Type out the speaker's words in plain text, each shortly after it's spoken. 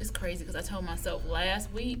crazy because I told myself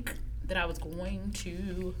last week that I was going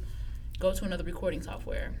to go to another recording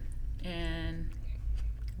software, and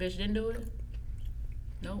bitch didn't do it.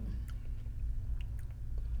 Nope.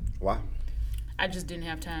 Why? I just didn't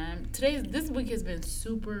have time. This week has been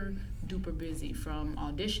super duper busy, from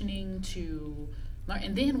auditioning to learn.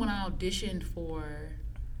 And then when I auditioned for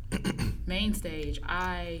main stage,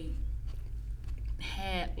 I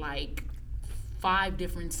had like 5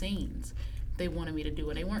 different scenes they wanted me to do,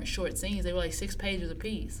 and they weren't short scenes. They were like 6 pages a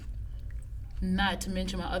piece. Not to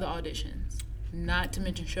mention my other auditions. Not to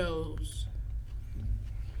mention shows.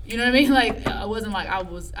 You know what I mean? Like, I wasn't like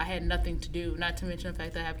I had nothing to do. Not to mention the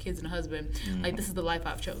fact that I have kids and a husband. Like, this is the life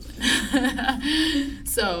I've chosen.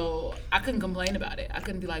 So I couldn't complain about it. I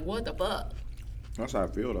couldn't be like, what the fuck? That's how I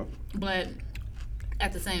feel, though. But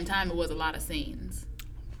at the same time, it was a lot of scenes.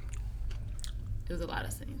 It was a lot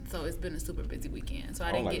of scenes. So it's been a super busy weekend. So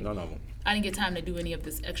I didn't get none of them. I didn't get time to do any of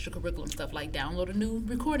this extracurricular stuff, like download a new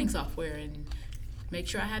recording software and make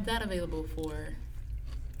sure I have that available for.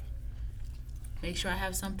 Make sure I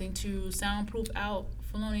have something to soundproof out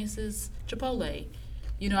Felonious's Chipotle.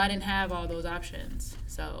 You know, I didn't have all those options,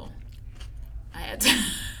 so I had to.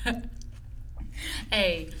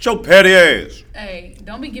 Hey. Your petty ass. Hey,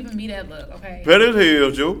 don't be giving me that look, okay? Petty as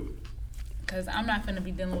hell, Joe. Because I'm not finna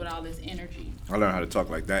be dealing with all this energy. I learned how to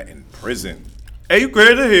talk like that in prison. Hey, you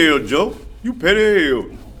crazy as hell, Joe. You petty as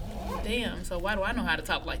hell. Damn, so why do I know how to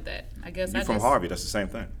talk like that? I guess you from Harvey, that's the same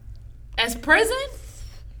thing. As prison?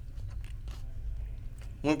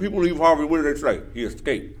 When people leave Harvey, what do they say? He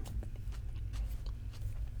escaped.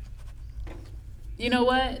 You know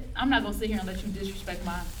what? I'm not gonna sit here and let you disrespect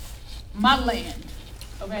my land,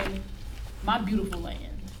 okay? My beautiful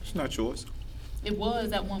land. It's not yours. It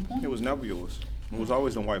was at one point. It was never yours. It was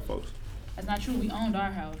always them white folks. That's not true. We owned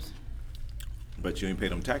our house. But you ain't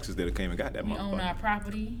paid them taxes that came and got that motherfucker. We owned our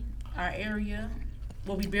property, our area,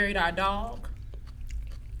 where we buried our dog,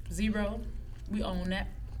 Zero. We own that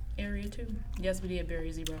area too. Yes, we did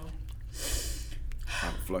bury Zero. I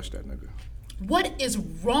flushed that nigga. What is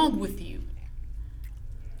wrong with you?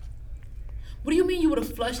 What do you mean you would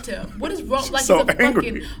have flushed him? What is wrong? Like so he's a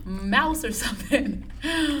angry. Fucking mouse or something.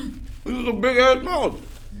 This is a big ass mouse.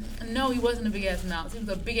 No, he wasn't a big ass mouse. He was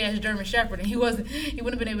a big ass German Shepherd, and he wouldn't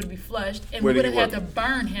have been able to be flushed, and we would have had to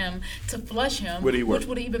burn him to flush him, which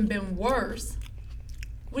would have even been worse.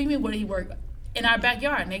 What do you mean? Where did he work? In our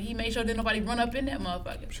backyard, nigga. He made sure that nobody run up in that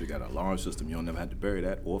motherfucker. She got an alarm system. You don't never have to bury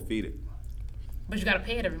that or feed it. But you gotta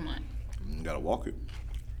pay it every month. You gotta walk it.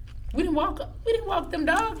 We didn't walk them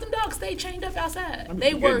dogs. Them dogs stayed chained up outside.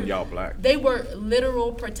 Y'all black. They were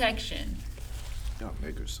literal protection. Y'all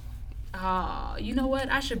niggers. You know what?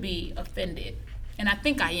 I should be offended. And I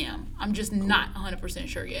think I am. I'm just not 100%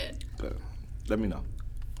 sure yet. Let me know.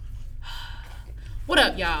 What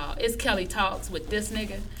up, y'all? It's Kelly Talks with this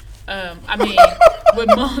nigga.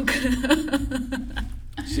 With Monk.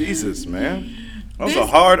 Jesus, man. That was a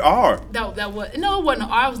hard R. It wasn't an R.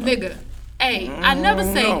 I was nigga. Hey, I never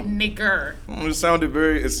say nigger. It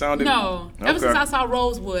sounded No. Okay. Ever since I saw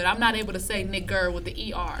Rosewood, I'm not able to say nigger with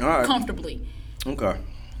the ER comfortably. Okay.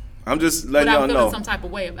 I'm just letting y'all know. Without feeling some type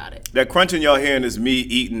of way about it. That crunching y'all hearing is me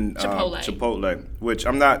eating Chipotle, which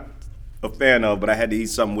I'm not a fan of, but I had to eat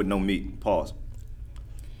something with no meat. Pause.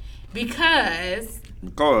 Because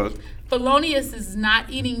Felonious is not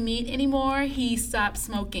eating meat anymore. He stopped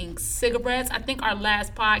smoking cigarettes. I think our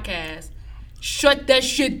last podcast shut that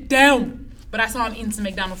shit down. But I saw him eating some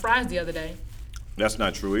McDonald's fries the other day. That's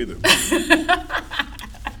not true either.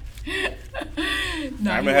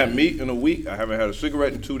 I haven't had meat in a week. I haven't had a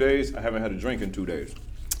cigarette in 2 days. I haven't had a drink in 2 days.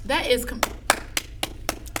 That's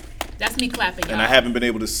me clapping, y'all. And I haven't been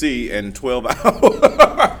able to see in 12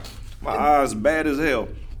 hours. My eyes bad as hell.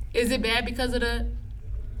 Is it bad because of the...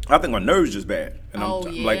 I think my nerves just bad. And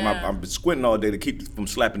I'm squinting all day to keep from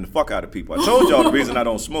slapping the fuck out of people. I told y'all the reason I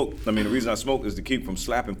don't smoke. The reason I smoke is to keep from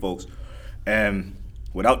slapping folks. And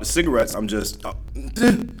without the cigarettes, I'm just...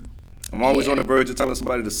 I'm always on the verge of telling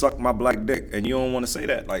somebody to suck my black dick, and you don't want to say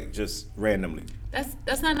that, like, just randomly.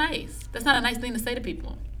 That's not nice. That's not a nice thing to say to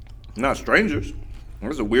people. Not strangers.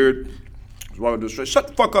 That's a weird... Shut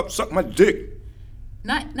the fuck up, suck my dick.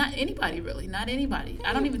 Not anybody, really. Not anybody.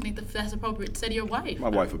 I don't even think that's appropriate to say to your wife. My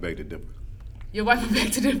wife would beg to differ. Your wife would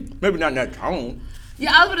beg to differ? Maybe not in that tone.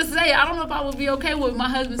 Yeah, I was going to say, I don't know if I would be okay with my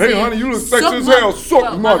husband saying... Hey, honey, you look sexy as hell, suck my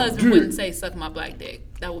dick. My husband wouldn't say, suck my black dick.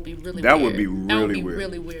 That would be really weird. That would be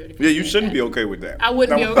really weird. Yeah, you shouldn't be okay with that. I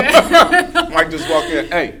wouldn't be okay. Mike just walk in,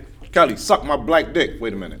 hey, Kelly, suck my black dick.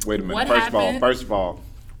 Wait a minute. What First of all,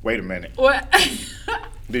 wait a minute. What?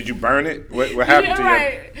 Did you burn it? What happened to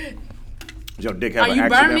you? Did your dick have an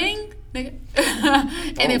accident? Are you burning? nigga?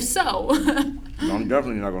 And if so... No, I'm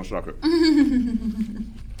definitely not going to suck it.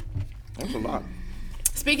 That's a lot.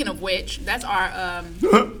 Speaking of which, that's our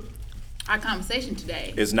conversation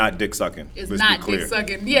today. It's not dick sucking. It's not dick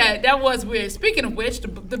sucking. Yeah, that was weird. Speaking of which, the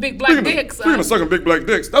big black dicks. Speaking of sucking big black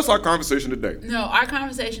dicks, that's our conversation today. No, our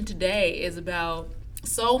conversation today is about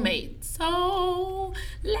soulmates. So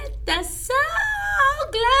let the soul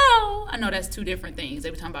glow. I know that's two different things. They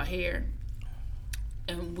were talking about hair,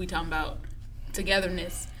 and we talking about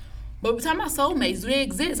togetherness. But we're talking about soulmates. Do they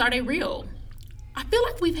exist? Are they real? I feel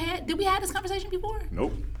like did we have this conversation before?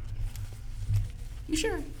 Nope. You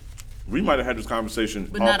sure? We might have had this conversation.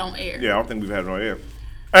 But not on air. Yeah, I don't think we've had it on air.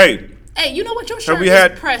 Hey, you know what? Your shirt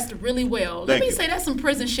is pressed really well. Let me say that's some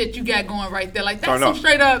prison shit you got going right there. Like, that's some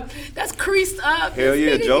straight up, that's creased up. Hell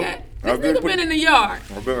yeah, Joe. This nigga been in the yard.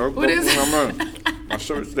 My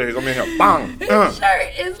shirt stays. I'm in here. Bang. His shirt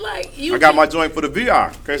is like, I got my joint for the VI.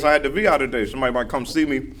 In case I had the VI today. Somebody might come see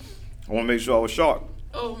me. I want to make sure I was sharp.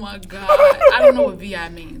 Oh my God. I don't know what VI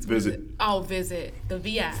means. Visit. Visit. The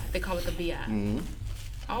VI. They call it the VI. Mm-hmm.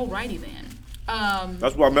 Alrighty then.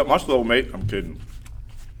 That's where I met my soulmate. I'm kidding.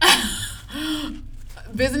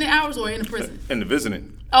 Visiting hours or in the prison? In the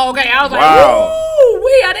visiting. Oh, okay. I was like,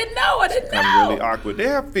 I didn't know. I'm really awkward. They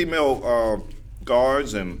have female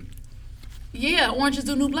guards and... Yeah, Orange is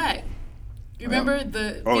the New Black. You remember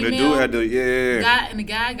the the dude had the, guy and the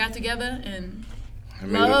guy got together and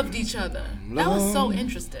loved each other. That was so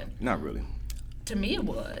interesting. Not really. To me, it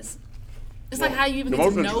was. It's like how you even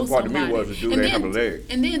get to know somebody. The most interesting part to me was the dude ain't have a leg.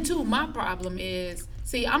 And then, too, my problem is,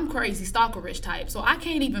 see, I'm crazy stalkerish type, so I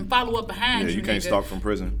can't even follow up behind you. Yeah, you can't stalk from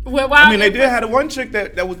prison. Well, they did have one chick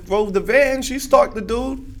that drove the van. She stalked the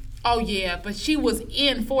dude. Oh, yeah, but she was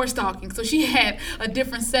in for stalking, so she had a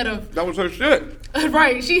different set of... That was her shit.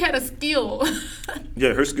 Right, she had a skill.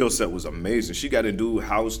 Yeah, her skill set was amazing. She got in dude's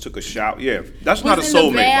house, took a shower. Yeah, that's not a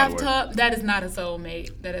soulmate, by the way. That is not a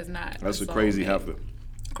soulmate. That is not That's a crazy heifer.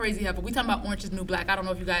 Crazy heifer. We talking about Orange is the New Black. I don't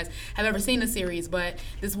know if you guys have ever seen the series, but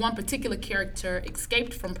this one particular character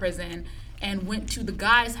escaped from prison and went to the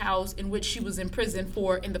guy's house in which she was in prison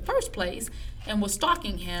for in the first place and was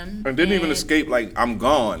stalking him. And didn't even escape like, I'm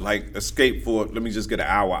gone. Like, escape for, let me just get an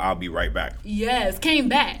hour, I'll be right back. Yes, came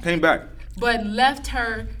back. But left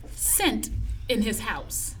her scent in his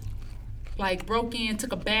house. Like, broke in,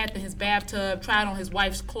 took a bath in his bathtub, tried on his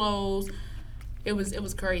wife's clothes. It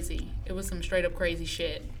was crazy. It was some straight up crazy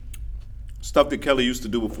shit. Stuff that Kelly used to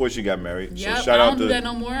do before she got married. Yep, so shout I out don't do that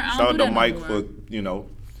no more. Shout out to Mike for,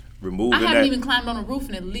 removing that. I haven't even climbed on a roof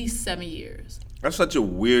in at least 7 years. That's such a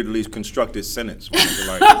weirdly constructed sentence.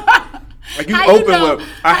 Like you open with,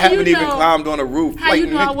 I haven't even climbed on a roof. How you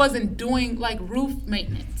know I wasn't doing like roof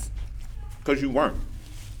maintenance? Because you weren't.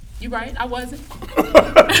 You right, I wasn't.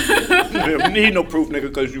 You don't need no proof, nigga,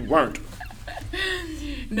 because you weren't.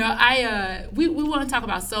 No, we want to talk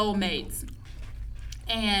about soulmates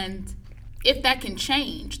and if that can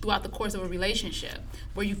change throughout the course of a relationship,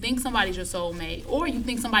 where you think somebody's your soulmate or you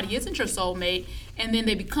think somebody isn't your soulmate and then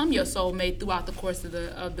they become your soulmate throughout the course of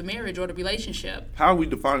the marriage or the relationship. How are we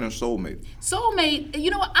defining soulmate? Soulmate, you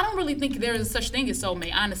know what? I don't really think there is such thing as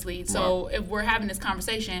soulmate, honestly. So if we're having this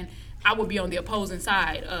conversation, I would be on the opposing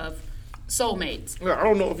side of soulmates. Yeah, I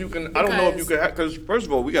don't know if you can, because first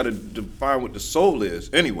of all, we got to define what the soul is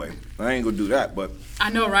anyway. I ain't going to do that, but. I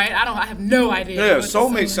know, right? I have no idea. Yeah,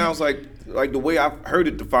 soulmate sounds like the way I've heard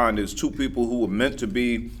it defined is two people who were meant to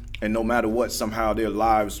be, and no matter what, somehow their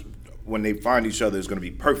lives, when they find each other, is going to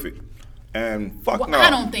be perfect. And fuck no. I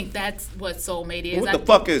don't think that's what soulmate is. What the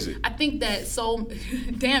fuck is it? I think that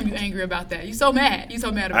damn, you angry about that. You so mad.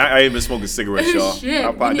 About it. I ain't been smoking cigarettes, y'all.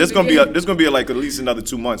 Shit. There's gonna be like at least another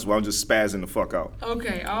 2 months where I'm just spazzing the fuck out.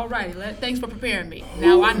 Okay, all righty. Thanks for preparing me.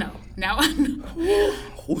 Now I know. I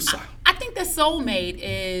think that soulmate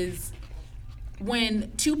is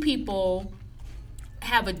when two people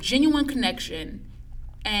have a genuine connection,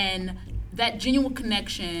 and that genuine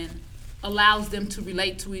connection allows them to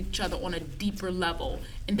relate to each other on a deeper level.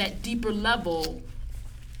 And that deeper level...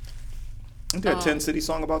 Isn't there a 10 City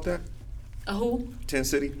song about that? A who? 10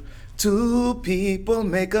 City. Two people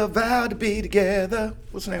make a vow to be together.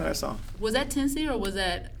 What's the name of that song? Was that 10 City or was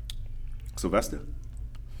that... Sylvester?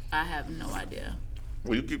 I have no idea.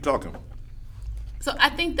 Well, you keep talking. So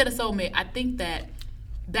I think that a soulmate,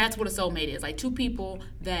 that's what a soulmate is. Like two people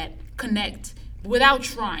that connect without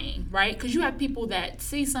trying, right? Because you have people that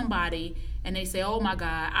see somebody and they say, oh my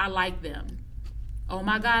God, I like them. Oh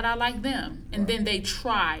my God, I like them. And then they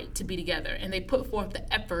try to be together and they put forth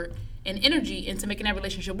the effort and energy into making that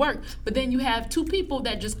relationship work. But then you have two people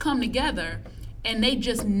that just come together and they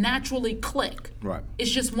just naturally click. Right. It's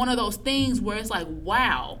just one of those things where it's like,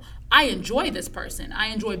 wow, I enjoy this person. I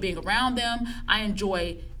enjoy being around them. I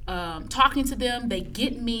enjoy talking to them. They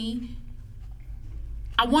get me.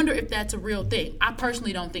 I wonder if that's a real thing. I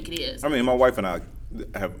personally don't think it is. I mean, my wife and I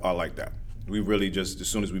are like that. We really just, as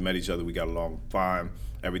soon as we met each other, we got along fine,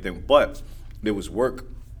 everything. But there was work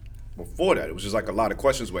before that. It was just like a lot of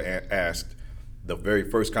questions were asked the very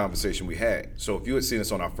first conversation we had. So if you had seen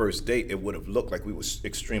us on our first date, it would have looked like we were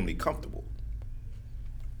extremely comfortable.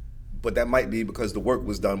 But that might be because the work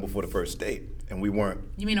was done before the first date, and we weren't.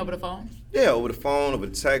 You mean over the phone? Yeah, over the phone, over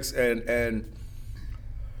the text, and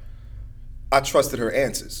I trusted her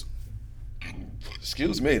answers.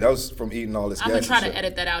 Excuse me, that was from eating all this. I'm gonna try to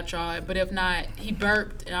edit that out, y'all. But if not, he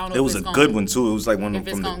burped, and I don't know. It was a good one too. It was like one from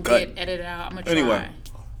the gut. If it's gonna get edited out, I'm gonna try. Anyway.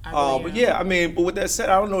 But yeah, I mean, but with that said,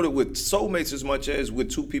 I don't know that with soulmates as much as with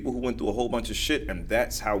two people who went through a whole bunch of shit, and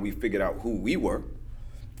that's how we figured out who we were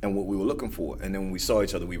and what we were looking for. And then when we saw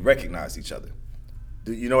each other, we recognized each other.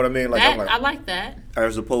 You know what I mean? I like that.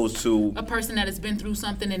 As opposed to a person that has been through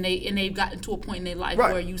something and they've gotten to a point in their life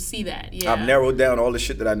where you see that. Yeah. I've narrowed down all the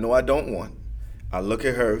shit that I know I don't want. I look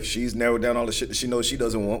at her, she's narrowed down all the shit that she knows she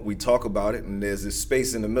doesn't want. We talk about it, and there's this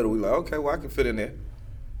space in the middle. We're like, okay, well, I can fit in there.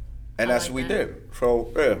 And that's what we did.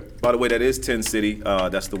 So, yeah. By the way, that is 10 City.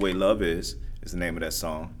 That's The Way Love Is the name of that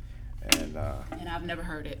song. And I've never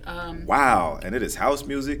heard it. Wow. And it is house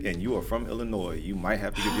music, and you are from Illinois. You might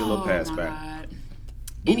have to give you a little pass back. God.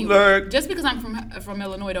 Anyway, just because I'm from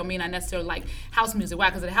Illinois don't mean I necessarily like house music. Why?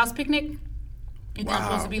 Because of the house picnic? You think I'm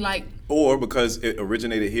supposed to be like... Or because it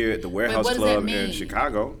originated here at the Warehouse Club in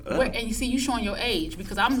Chicago. And you see, you showing your age,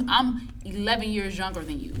 because I'm 11 years younger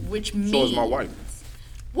than you, which means... So is my wife.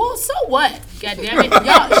 Well, so what? God damn it.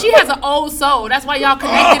 Y'all, she has an old soul. That's why y'all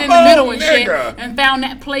connected in the middle and shit and found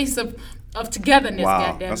that place of togetherness.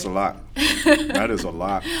 Wow, that's a lot. That is a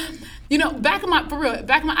lot. You know,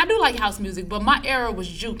 I do like house music, but my era was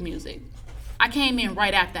juke music. I came in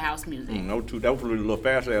right after house music. That was a little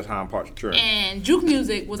fast-ass Hind Park church. And juke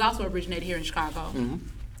music was also originated here in Chicago,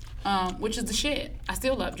 which is the shit. I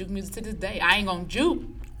still love juke music to this day. I ain't gonna juke.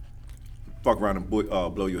 Fuck around and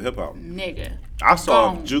blow your hip out. Nigga. I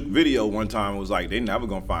saw a juke video one time. It was like, they never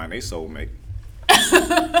gonna find their soulmate. It's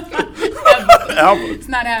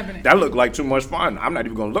not happening. That looked like too much fun. I'm not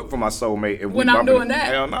even gonna look for my soulmate when I'm doing that.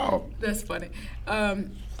 Hell no. That's funny.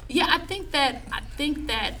 Yeah, I think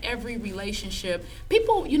that every relationship,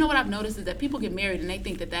 people, you know what I've noticed is that people get married and they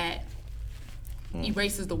think that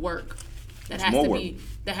erases the work. It's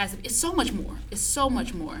so much more. It's so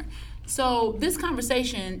much more. So this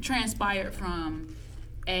conversation transpired from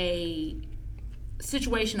a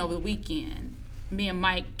situation over the weekend. Me and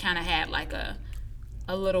Mike kind of had like a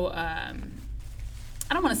little, I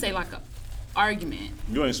don't want to say like a argument.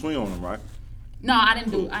 You ain't swing on him, right? No, I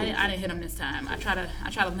didn't I didn't hit him this time. I try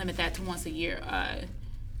to limit that to once a year.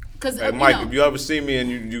 Hey, Mike, if you ever see me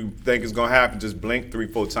and you think it's gonna happen, just blink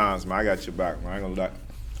 3-4 times, man. I got your back, man. I ain't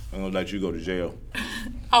gonna let you go to jail.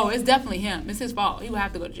 Oh, it's definitely him. It's his fault. He would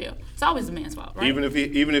have to go to jail. It's always the man's fault, right? Even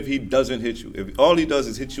if he doesn't hit you, if all he does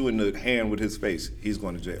is hit you in the hand with his face, he's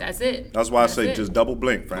going to jail. That's it. That's why I say just double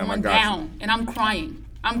blink, fam. I got you. And I'm crying.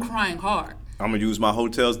 I'm crying hard. I'm gonna use my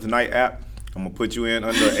Hotels Tonight app. I'm gonna put you in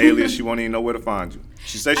under an alias. She won't even know where to find you.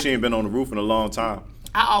 She says she ain't been on the roof in a long time.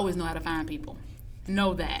 I always know how to find people.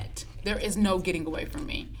 Know that. There is no getting away from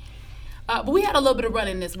me. But we had a little bit of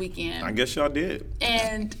running this weekend. I guess y'all did.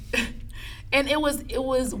 And it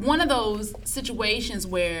was one of those situations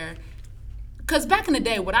where, because back in the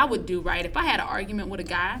day, what I would do, right, if I had an argument with a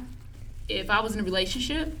guy, if I was in a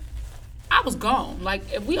relationship, I was gone. Like,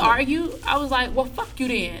 if we argue, I was like, well, fuck you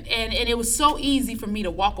then. And it was so easy for me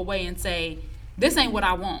to walk away and say, this ain't what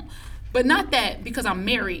I want. But not that, because I'm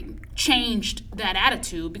married, changed that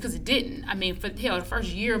attitude, because it didn't. I mean, for the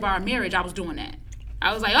first year of our marriage, I was doing that.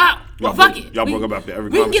 I was like, fuck it. Y'all broke up after every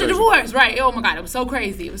conversation. We can get a divorce, right? Oh my God, it was so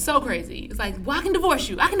crazy. It was so crazy. It's like, well, I can divorce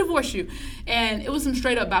you. And it was some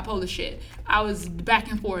straight up bipolar shit. I was back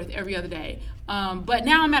and forth every other day. But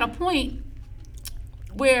now I'm at a point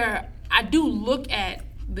where I do look at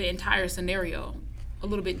the entire scenario a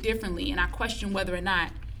little bit differently, and I question whether or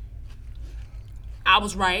not I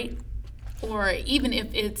was right, or even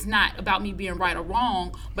if it's not about me being right or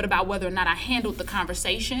wrong, but about whether or not I handled the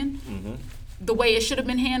conversation the way it should have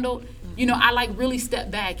been handled. You know, I like really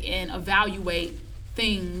step back and evaluate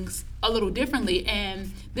things a little differently.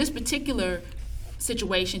 And this particular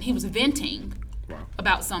situation, he was venting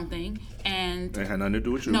about something, and it had nothing to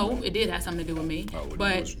do with you. No, it did have something to do with me.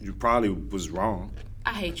 But you probably was wrong.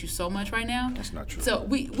 I hate you so much right now. That's not true. So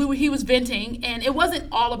he was venting, and it wasn't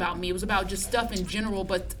all about me. It was about just stuff in general,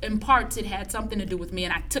 but in parts it had something to do with me,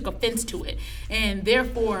 and I took offense to it, and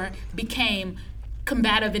therefore became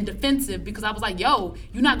combative and defensive because I was like, yo,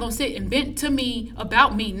 you're not gonna sit and vent to me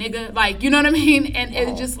about me, nigga. Like, you know what I mean? And it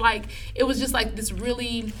was just like this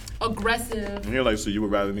really aggressive. And you're like, so you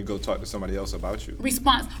would rather me go talk to somebody else about you?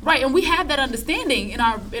 Response, right? And we have that understanding in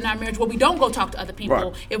our marriage where we don't go talk to other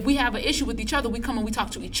people. Right. If we have an issue with each other, we come and we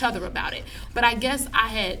talk to each other about it. But I guess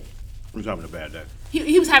He was having a bad day.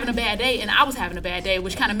 He was having a bad day, and I was having a bad day,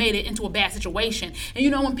 which kind of made it into a bad situation. And, you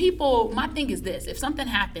know, my thing is this. If something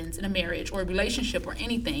happens in a marriage or a relationship or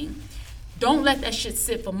anything, don't let that shit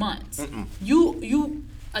sit for months. Mm-mm. You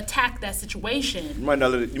attack that situation. You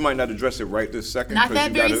might not address it right this second. Not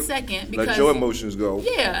that very second. Because let your emotions go.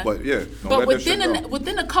 Yeah. But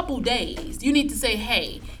within a couple days, you need to say,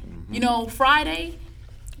 hey, you know, Friday,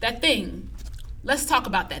 that thing, let's talk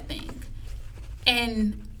about that thing.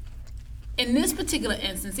 And in this particular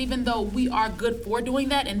instance, even though we are good for doing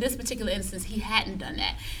that, in this particular instance, he hadn't done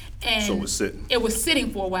that. And so it was sitting. It was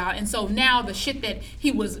sitting for a while. And so now the shit that he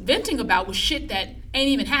was venting about was shit that ain't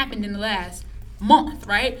even happened in the last month,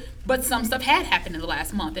 right? But some stuff had happened in the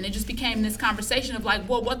last month. And it just became this conversation of like,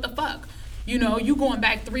 well, what the fuck? You know, you going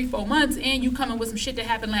back 3-4 months and you coming with some shit that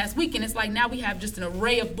happened last week. And it's like now we have just an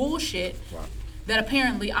array of bullshit that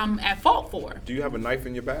apparently I'm at fault for. Do you have a knife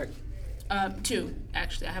in your bag? 2,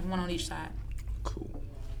 actually. I have one on each side. Cool.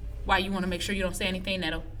 Why, you want to make sure you don't say anything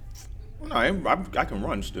that'll... Well, no, I can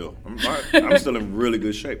run still. I'm still in really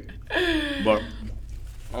good shape. But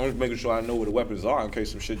I'm just making sure I know where the weapons are in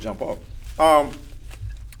case some shit jump off.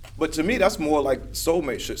 But to me, that's more like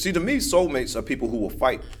soulmate shit. See, to me, soulmates are people who will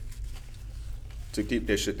fight to keep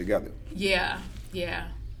their shit together. Yeah. You're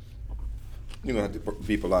going to have to put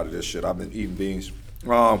people out of this shit. I've been eating beans.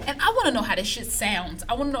 And I want to know how this shit sounds.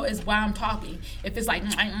 I want to know is why I'm talking. If it's like in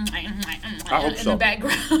the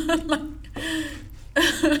background.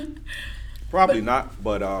 Probably not,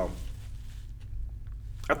 but I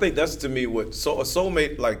think that's to me what a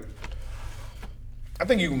soulmate, like, I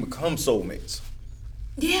think you can become soulmates.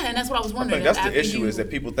 Yeah, and that's what I was wondering. I think that's the issue is that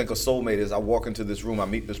people think a soulmate is I walk into this room, I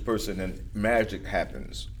meet this person, and magic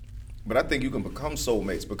happens. But I think you can become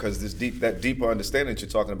soulmates because that deeper understanding that you're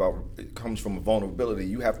talking about comes from a vulnerability.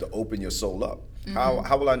 You have to open your soul up. Mm-hmm.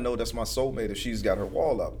 How will I know that's my soulmate if she's got her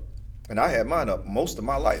wall up? And I had mine up most of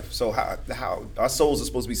my life. So how our souls are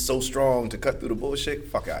supposed to be so strong to cut through the bullshit?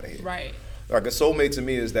 Fuck out of here. Right. Like a soulmate to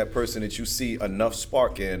me is that person that you see enough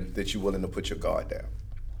spark in that you're willing to put your guard down.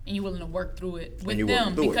 And you're willing to work through it with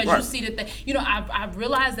them because you see that I've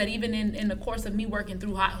realized that even in the course of me working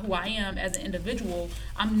through who I am as an individual,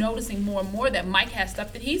 I'm noticing more and more that Mike has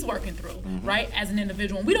stuff that he's working through, right, as an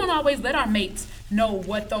individual. And we don't always let our mates know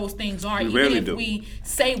what those things are, we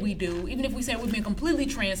say we do, even if we say we've been completely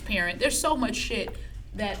transparent. There's so much shit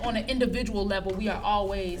that on an individual level we are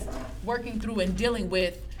always working through and dealing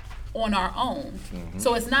with on our own.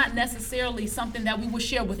 So it's not necessarily something that we would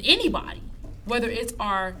share with anybody. Whether it's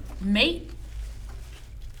our mate,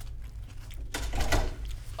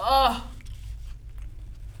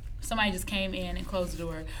 somebody just came in and closed the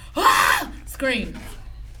door. Scream.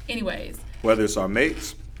 Anyways. Whether it's our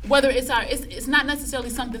mates. Whether it's not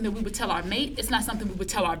necessarily something that we would tell our mate. It's not something we would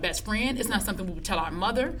tell our best friend. It's not something we would tell our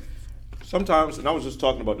mother. Sometimes, and I was just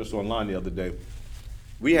talking about this online the other day,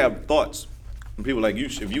 we have thoughts. And people are like,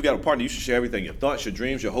 if you got a partner, you should share everything. Your thoughts, your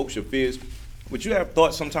dreams, your hopes, your fears. But you have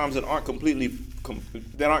thoughts sometimes that aren't completed.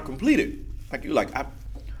 Like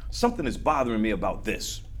something is bothering me about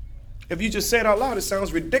this. If you just say it out loud, it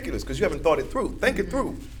sounds ridiculous because you haven't thought it through. Think it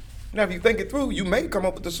through. Now, if you think it through, you may come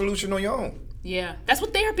up with the solution on your own. Yeah, that's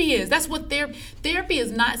what therapy is. That's what therapy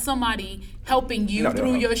is. Not somebody helping you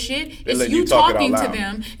through your shit. It's you talking to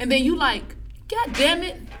them, and then you like, God damn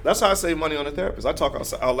it. That's how I save money on a therapist. I talk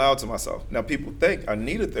out loud to myself. Now, people think I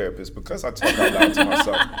need a therapist because I talk out loud to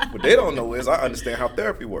myself. What they don't know is I understand how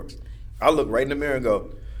therapy works. I look right in the mirror and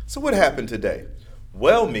go, so what happened today?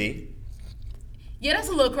 Well, me. Yeah, that's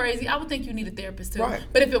a little crazy. I would think you need a therapist too. Right.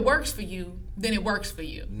 But if it works for you, then it works for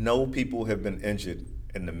you. No people have been injured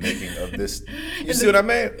in the making of this. You see what I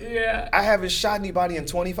mean? Yeah. I haven't shot anybody in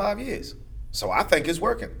 25 years. So I think it's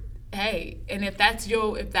working. Hey, and if that's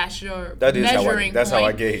your measuring that's how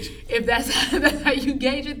I gauge. If that's how you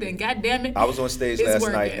gauge it, then goddamn it. I was on stage last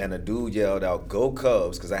night and a dude yelled out, "Go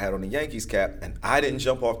Cubs," because I had on the Yankees cap, and I didn't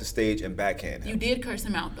jump off the stage and backhand him. You did curse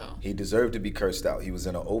him out though. He deserved to be cursed out. He was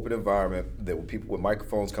in an open environment. There were people with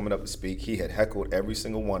microphones coming up to speak. He had heckled every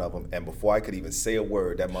single one of them, and before I could even say a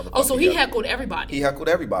word, that motherfucker. Oh, so he heckled everybody. He heckled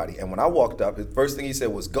everybody, and when I walked up, the first thing he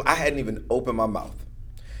said was, "Go." I hadn't even opened my mouth.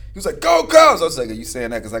 He was like, "Go Cubs!" I was like, "Are you saying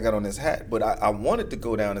that because I got on this hat?" But I wanted to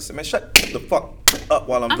go down and say, "Man, shut the fuck up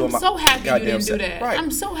while I'm doing my goddamn set." Right.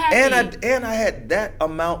 I'm so happy. And I had that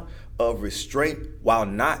amount of restraint while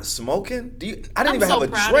not smoking. I didn't even have a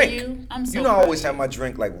drink. I'm so I always have my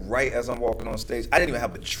drink like right as I'm walking on stage. I didn't even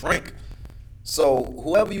have a drink. So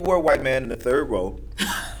whoever you were, white man in the third row,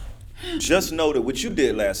 just know that what you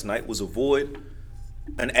did last night was avoid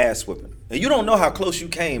an ass whipping. And you don't know how close you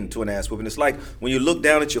came to an ass whipping. It's like when you look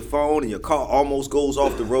down at your phone and your car almost goes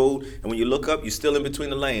off the road, and when you look up, you're still in between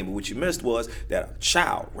the lane. But what you missed was that a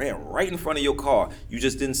child ran right in front of your car. You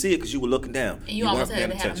just didn't see it because you were looking down. And you almost had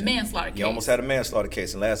a manslaughter case. You almost had a manslaughter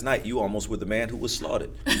case. And last night, you almost were the man who was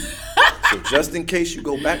slaughtered. So just in case you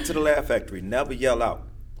go back to the Laugh Factory, never yell out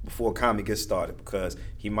before a comic gets started, because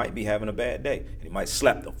he might be having a bad day and he might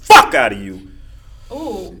slap the fuck out of you.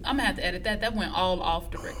 Ooh, I'm gonna have to edit that. That went all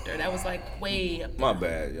off the Richter. That was like way up there. My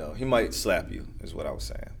bad, yo. He might slap you, is what I was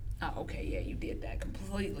saying. Oh, okay, yeah, you did that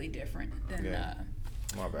completely different than.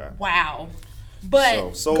 My bad. Wow,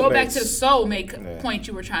 but go back to the soulmate point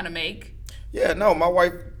you were trying to make. Yeah, no, my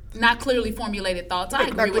wife. Not clearly formulated thoughts. I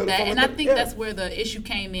agree with that, and I think that's where the issue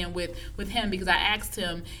came in with him, because I asked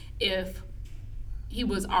him if he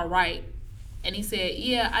was all right, and he said,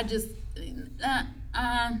 "Yeah, I just."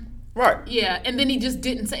 Right. Yeah, and then he just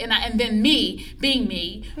didn't say, and then me, being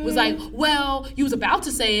me, was like, well, you was about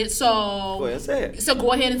to say it, so go ahead and say it. So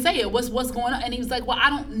go ahead and say it. What's going on? And he was like, well, I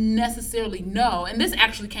don't necessarily know. And this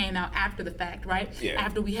actually came out after the fact, right? Yeah.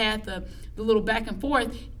 After we had the little back and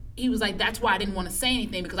forth. He was like, that's why I didn't want to say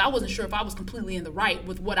anything, because I wasn't sure if I was completely in the right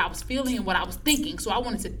with what I was feeling and what I was thinking. So I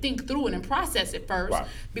wanted to think through it and process it first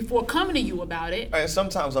before coming to you about it. And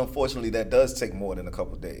sometimes, unfortunately, that does take more than a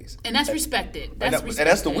couple of days. And that's respected. And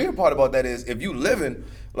that's the weird part about that is, if you living,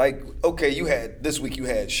 like, okay, this week you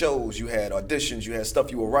had shows, you had auditions, you had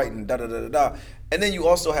stuff you were writing, da-da-da-da-da. And then you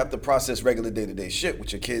also have to process regular day-to-day shit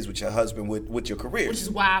with your kids, with your husband, with your career. Which is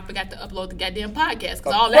why I forgot to upload the goddamn podcast,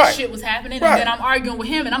 because all that shit was happening, and then I'm arguing with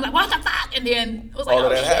him, and I'm like, what the fuck? And then it was like, all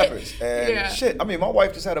of that happens. And shit, I mean, my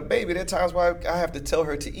wife just had a baby. There are times where I have to tell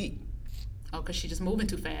her to eat. Oh, because she's just moving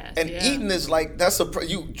too fast. And eating is like,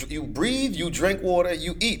 you breathe, you drink water,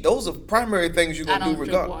 you eat. Those are primary things you're going to do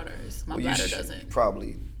regardless. I don't drink water. My bladder doesn't.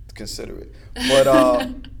 Probably consider it. But,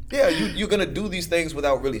 yeah, you're going to do these things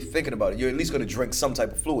without really thinking about it. You're at least going to drink some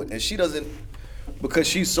type of fluid. And she doesn't, because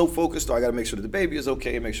she's so focused, I got to make sure that the baby is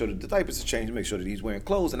okay, make sure that the diapers are changed, make sure that he's wearing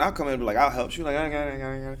clothes. And I'll come in and be like, I'll help. She's like, I got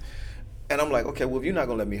it. And I'm like, okay, well, if you're not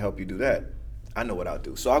going to let me help you do that, I know what I'll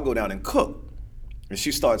do. So I'll go down and cook. And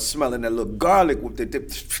she starts smelling that little garlic. They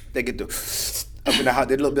get the up in the house,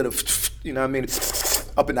 that little bit of, you know what I mean,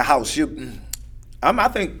 up in the house. I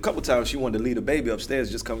think a couple times she wanted to leave the baby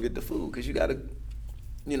upstairs, just come get the food, because you got to,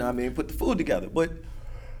 you know what I mean, put the food together. But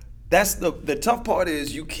that's the tough part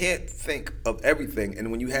is you can't think of everything.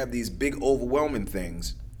 And when you have these big overwhelming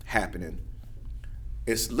things happening,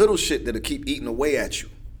 it's little shit that'll keep eating away at you,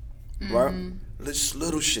 right? Just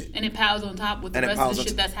little shit. And it piles on top with the rest of the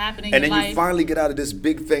shit that's happening in life. And then you finally get out of this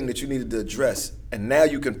big thing that you needed to address, and now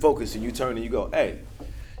you can focus, and you turn and you go, hey,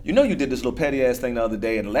 you know you did this little petty ass thing the other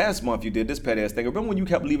day, and last month you did this petty ass thing. Remember when you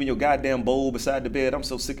kept leaving your goddamn bowl beside the bed? I'm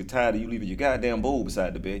so sick and tired of you leaving your goddamn bowl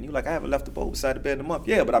beside the bed. And you're like, I haven't left the bowl beside the bed in a month.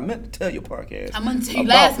 Yeah, but I meant to tell your punk ass. I meant to tell you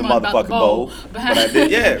last month about the bowl. But I did,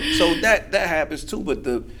 yeah. So that happens too. But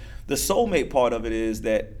the soulmate part of it is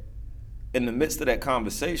that in the midst of that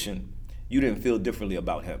conversation, you didn't feel differently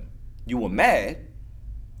about him. You were mad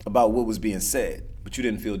about what was being said, but you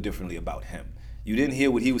didn't feel differently about him. You didn't hear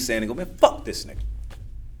what he was saying and go, man, fuck this nigga.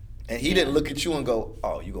 And he didn't look at you and go,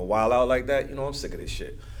 oh, you gonna wild out like that? You know, I'm sick of this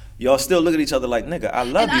shit. Y'all still look at each other like, nigga, I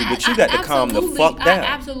love you, but you got to calm the fuck down. I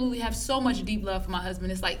absolutely have so much deep love for my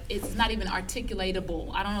husband. It's like, it's not even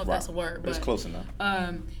articulatable. I don't know if that's a word, but it's close enough.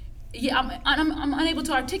 Yeah, I'm unable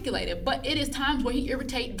to articulate it, but it is times where he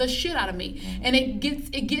irritates the shit out of me, and it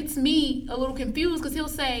gets me a little confused, because he'll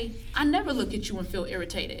say, I never look at you and feel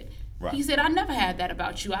irritated. Right. He said, I never had that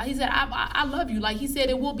about you. He said, I love you. Like, he said,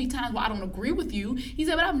 there will be times where I don't agree with you. He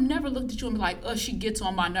said, but I've never looked at you and be like, she gets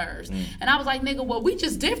on my nerves. And I was like, nigga, well, we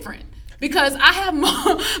just different. Because I have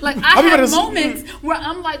moments where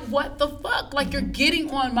I'm like, what the fuck? Like, you're getting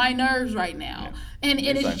on my nerves right now. And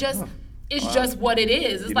it's like, just... It's just what it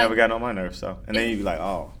is. It's you never got on my nerves, so. And then you be like,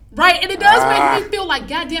 oh. Right, and it does make me feel like,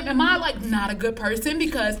 goddamn, am I like not a good person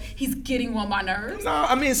because he's getting on my nerves? No,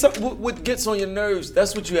 I mean, what gets on your nerves,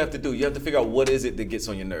 that's what you have to do. You have to figure out what is it that gets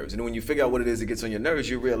on your nerves. And then when you figure out what it is that gets on your nerves,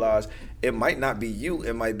 you realize it might not be you.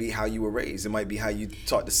 It might be how you were raised. It might be how you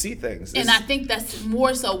taught to see things. And I think that's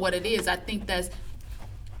more so what it is. I think that's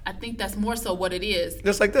more so what it is.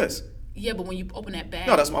 Just like this. Yeah, but when you open that bag.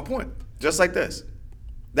 No, that's my point. Just like this.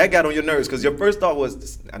 That got on your nerves because your first thought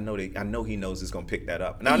was, I know he knows it's gonna pick that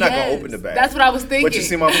up. Now I'm not gonna open the bag. That's what I was thinking. But you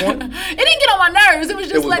see my point? It didn't get on my nerves. It was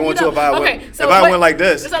just letting you know. If I went like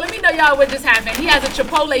this. So let me know y'all what just happened. He has a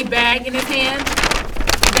Chipotle bag in his hand.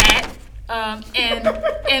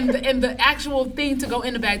 And the actual thing to go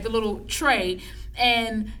in the bag, the little tray,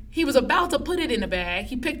 and he was about to put it in the bag.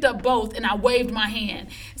 He picked up both, and I waved my hand.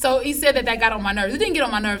 So he said that got on my nerves. It didn't get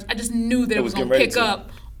on my nerves. I just knew that it was going to pick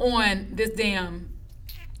up on this damn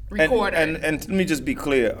recorder. And let me just be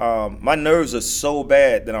clear. My nerves are so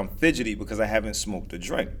bad that I'm fidgety because I haven't smoked a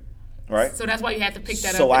drink. Right. So that's why you had to pick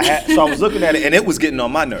that up. So I was looking at it, and it was getting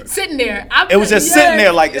on my nerves. Sitting there. It was just sitting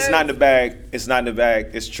there like, it's not in the bag. It's not in the bag.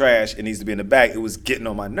 It's trash. It needs to be in the bag. It was getting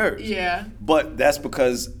on my nerves. Yeah. But that's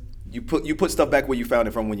because you put stuff back where you found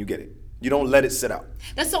it from when you get it. You don't let it sit out.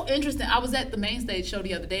 That's so interesting. I was at the Main Stage show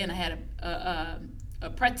the other day, and I had a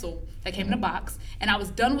pretzel that came in a box, and I was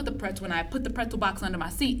done with the pretzel, and I put the pretzel box under my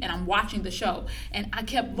seat, and I'm watching the show, and I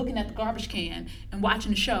kept looking at the garbage can and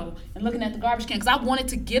watching the show and looking at the garbage can because I wanted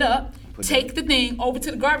to get up, take the thing over to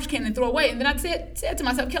the garbage can and throw it away. And then I said to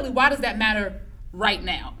myself, Kelly, why does that matter right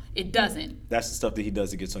now? It doesn't. That's the stuff that he does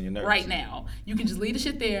that gets on your nerves. Right now, you can just leave the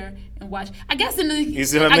shit there and watch. I guess in the you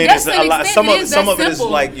see what I mean? It's a lot. Some of it is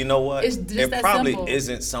like, you know what? It probably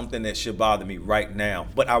isn't something that should bother me right now,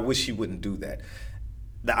 but I wish he wouldn't do that.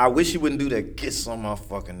 I wish he wouldn't do that. Gets on my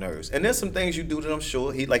fucking nerves. And there's some things you do that I'm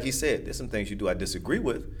sure like he said, there's some things you do I disagree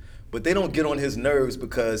with, but they don't get on his nerves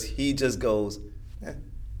because he just goes,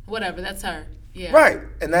 whatever. That's her. Yeah. Right.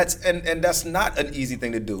 And that's not an easy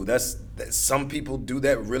thing to do. That's some people do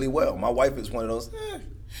that really well. My wife is one of those.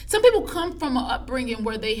 Some people come from an upbringing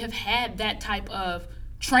where they have had that type of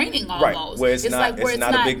training almost. Right. Where it's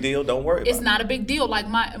not a big deal. Don't worry about it. It's not a big deal. Like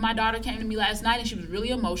my daughter came to me last night and she was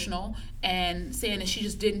really emotional and saying that she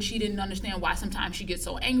didn't understand why sometimes she gets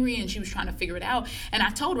so angry, and she was trying to figure it out. And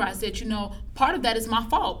I told her, I said, part of that is my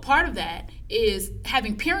fault. Part of that is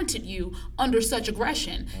having parented you under such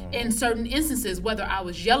aggression in certain instances, whether I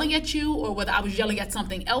was yelling at you or whether I was yelling at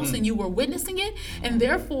something else and you were witnessing it. And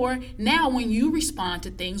therefore, now when you respond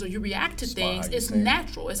to things or you react to things, it's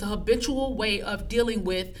natural. It's a habitual way of dealing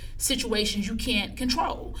with situations you can't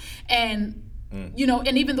control. And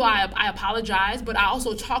and even though I apologize, but I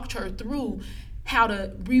also talked her through how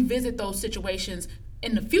to revisit those situations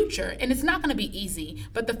in the future. And it's not going to be easy.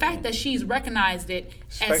 But the fact that she's recognized it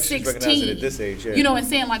at 16, at this age, and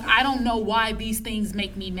saying like, I don't know why these things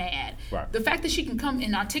make me mad. Right. The fact that she can come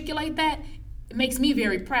and articulate that, it makes me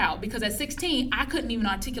very proud, because at 16, I couldn't even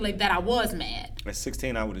articulate that I was mad. At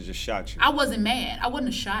 16, I would have just shot you. I wasn't mad. I wouldn't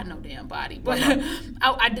have shot no damn body. But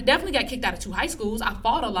I definitely got kicked out of 2 high schools. I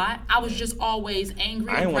fought a lot. I was just always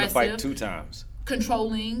angry, I didn't want to fight aggressive, 2 times.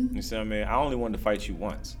 Controlling. You see what I mean? I only wanted to fight you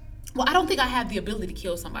once. Well, I don't think I have the ability to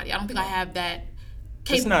kill somebody. I don't think I have that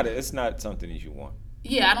It's not something that you want.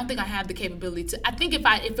 Yeah, I don't think I have the capability to. I think if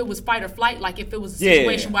it was fight or flight, like if it was a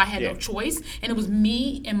situation where I had no choice and it was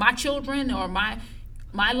me and my children or my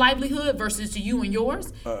livelihood versus to you and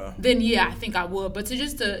yours, then yeah, I think I would. But to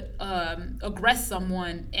aggress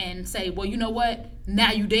someone and say, well, you know what,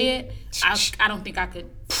 now you dead, I don't think I could.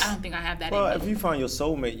 I don't think I have that. Well, if you find your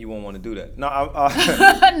soulmate, you won't want to do that. No,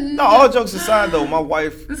 no. All jokes aside, though, my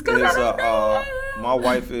wife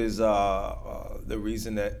is the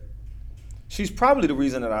reason that. She's probably the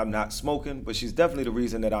reason that I'm not smoking, but she's definitely the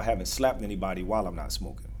reason that I haven't slapped anybody while I'm not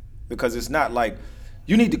smoking. Because it's not like,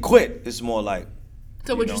 you need to quit. It's more like,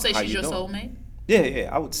 so would you say she's your soulmate? Yeah,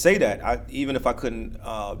 I would say that. Even if I couldn't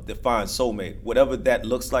define soulmate, whatever that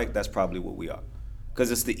looks like, that's probably what we are.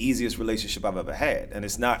 Because it's the easiest relationship I've ever had. And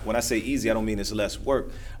it's not, when I say easy, I don't mean it's less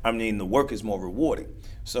work. I mean the work is more rewarding.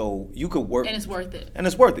 So you could work. And it's worth it. And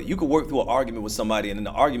it's worth it. You could work through an argument with somebody and then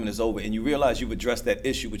the argument is over and you realize you've addressed that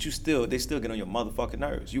issue, but they still get on your motherfucking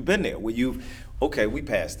nerves. You've been there where okay, we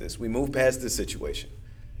passed this. We moved past this situation.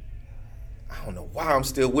 I don't know why I'm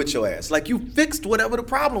still with your ass. Like, you fixed whatever the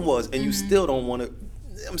problem was and you still don't want to.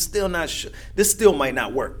 I'm still not sure. This still might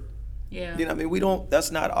not work. Yeah. You know what I mean?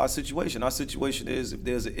 That's not our situation. Our situation is, if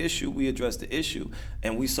there's an issue, we address the issue.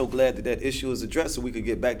 And we're so glad that issue is addressed so we could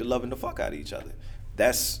get back to loving the fuck out of each other.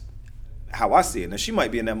 That's how I see it. Now, she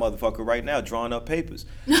might be in that motherfucker right now drawing up papers.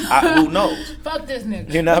 Who knows? Fuck this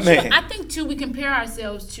nigga. You know what I mean? I think, too, we compare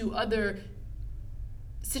ourselves to other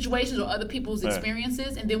situations or other people's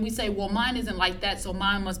experiences, and then we say, well, mine isn't like that, so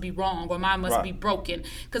mine must be wrong or mine must be broken.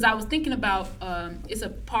 Because I was thinking about, it's a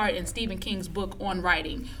part in Stephen King's book On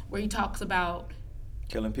Writing where he talks about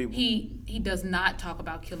Killing people? He does not talk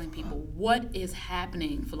about killing people. What is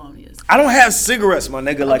happening, Felonious? I don't have cigarettes, my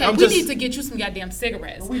nigga. Like, we need to get you some goddamn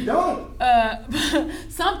cigarettes. We don't.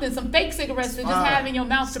 Some fake cigarettes to just have in your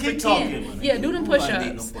mouth to pretend. Talking, yeah, do them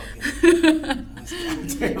push-ups.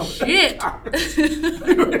 Shit.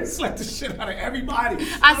 Slap the shit out of everybody.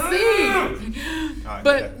 I see.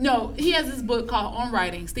 But no, he has this book called On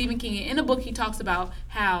Writing, Stephen King. And in the book, he talks about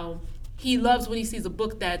how he loves when he sees a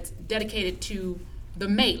book that's dedicated to the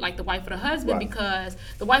mate, like the wife or the husband, because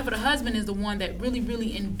the wife or the husband is the one that really,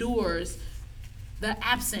 really endures the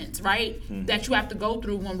absence, right? Mm-hmm. That you have to go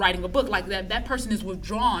through when writing a book. Like that person is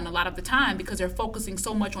withdrawn a lot of the time because they're focusing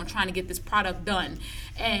so much on trying to get this product done.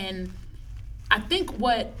 And I think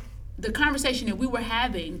what the conversation that we were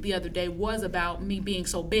having the other day was about me being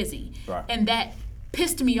so busy. Right. And that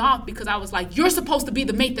pissed me off because I was like, you're supposed to be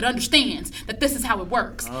the mate that understands that this is how it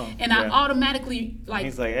works. I automatically like...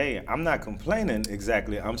 He's like, hey, I'm not complaining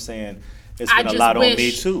exactly. I'm saying it's been a lot on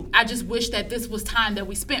me too. I just wish that this was time that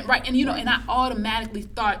we spent. Right. And, and I automatically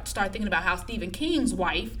start thinking about how Stephen King's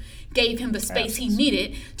wife gave him the space he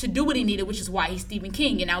needed to do what he needed, which is why he's Stephen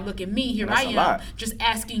King. And now look at me. Here I am just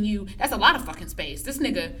asking you. That's a lot of fucking space. This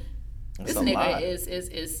nigga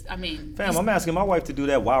is I mean... Fam, I'm asking my wife to do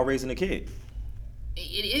that while raising a kid.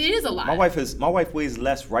 It is a lot. My wife weighs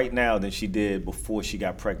less right now than she did before she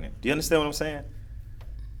got pregnant. Do you understand what I'm saying?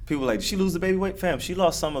 People are like, did she lose the baby weight? Fam, she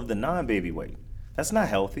lost some of the non-baby weight. That's not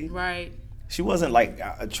healthy. Right. She wasn't like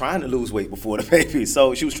trying to lose weight before the baby.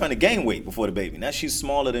 So she was trying to gain weight before the baby. Now she's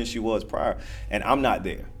smaller than she was prior. And I'm not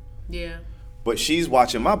there. Yeah. But she's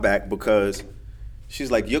watching my back because she's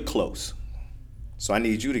like, you're close. So I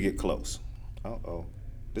need you to get close. Uh-oh.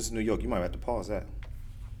 This is New York. You might have to pause that.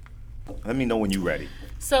 Let me know when you're ready.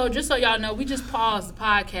 So just so y'all know, we just paused the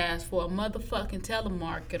podcast for a motherfucking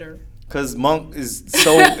telemarketer. Because Monk is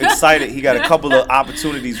so excited. He got a couple of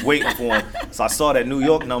opportunities waiting for him. So I saw that New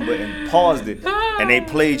York number and paused it. And they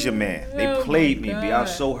played your man. They played me, B. I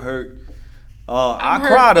was so hurt. I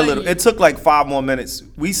cried a little. It took like 5 more minutes.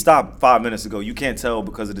 We stopped 5 minutes ago. You can't tell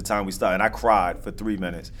because of the time we started. And I cried for 3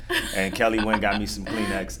 minutes. And Kelly went and got me some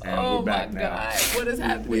Kleenex. And we're back now. God. What is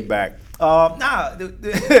happening? We're back. No,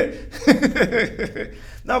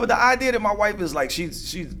 but the idea that my wife is like,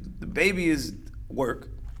 she's the baby is work,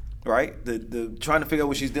 right? The trying to figure out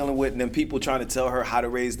what she's dealing with, and then people trying to tell her how to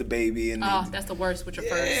raise the baby. And that's the worst with your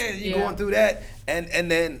first. Yeah, you're going through that,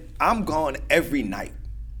 and then I'm gone every night.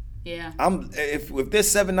 Yeah. If there's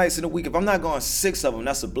 7 nights in a week, if I'm not gone 6 of them,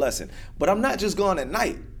 that's a blessing. But I'm not just gone at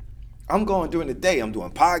night. I'm going during the day. I'm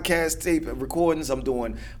doing podcast tape recordings. I'm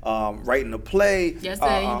doing writing a play.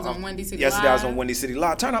 Yesterday he was on Windy City Live. Yesterday I was on Windy City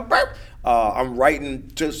Live. Turn up, burp. I'm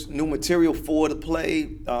writing just new material for the play,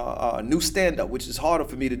 new stand-up, which is harder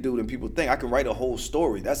for me to do than people think. I can write a whole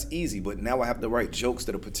story. That's easy, but now I have to write jokes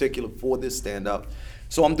that are particular for this stand-up.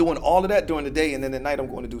 So I'm doing all of that during the day, and then at night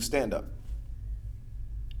I'm going to do stand-up.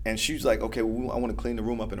 And she's like, okay, well, I want to clean the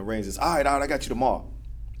room up and arrange this. All right, I got you tomorrow.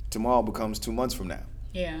 Tomorrow becomes 2 months from now.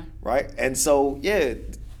 Yeah. Right? And so, yeah,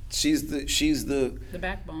 she's the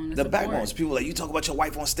backbone. The backbone. So people are like, you talk about your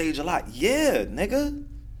wife on stage a lot. Yeah, nigga.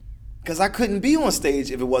 Because I couldn't be on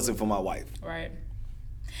stage if it wasn't for my wife. Right.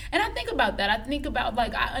 And I think about that. I think about,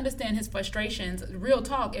 like, I understand his frustrations. Real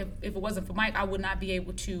talk, if it wasn't for Mike, I would not be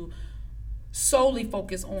able to solely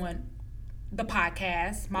focus on the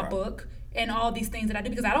podcast, my book, and all these things that I do,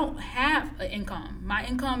 because I don't have an income. My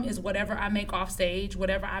income is whatever I make off stage,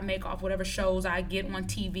 whatever I make off whatever shows I get on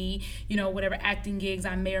TV, whatever acting gigs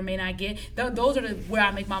I may or may not get. Those are where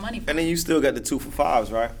I make my money from. And then you still got the 2 for $5s,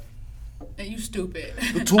 right? And you stupid.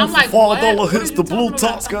 The 2 for $5 hits, the blue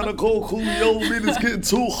top's gotta go. Julio Mena's getting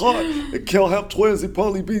too hot. It can't have twins, it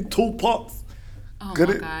probably be 2 pops. Oh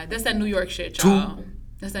my God. That's that New York shit, y'all.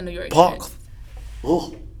 That's that New York shit.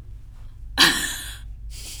 Oh.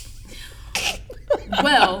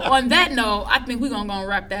 Well, on that note, I think we're going to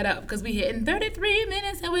wrap that up because we hitting 33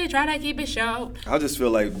 minutes and we try to keep it short. I just feel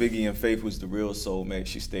like Biggie and Faith was the real soulmate.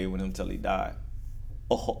 She stayed with him till he died.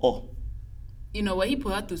 You know what? He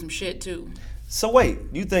put her through some shit, too. So wait,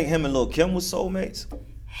 you think him and Lil' Kim was soulmates?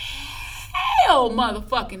 Hell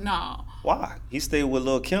motherfucking no. Why? He stayed with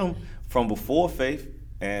Lil' Kim from before Faith,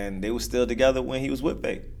 and they were still together when he was with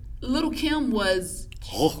Faith. Lil' Kim was...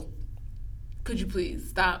 Could you please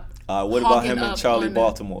stop? What about him and Charlie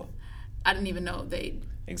Baltimore? I didn't even know they...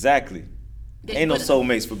 Exactly. Ain't no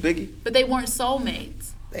soulmates for Biggie. But they weren't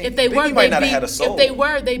soulmates. If they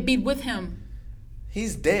were, they'd be with him.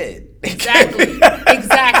 He's dead. Exactly.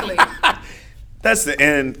 That's the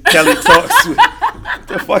end. Kelly talks with What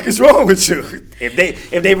the fuck is wrong with you?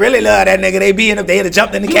 If they really love that nigga, they'd have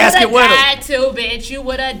jumped in the casket with him. You would have died too, bitch. You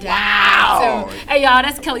would have died too. Hey, y'all,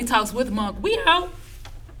 that's Kelly Talks with Monk. We out.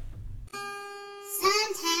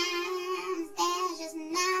 Sometimes there's just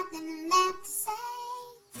nothing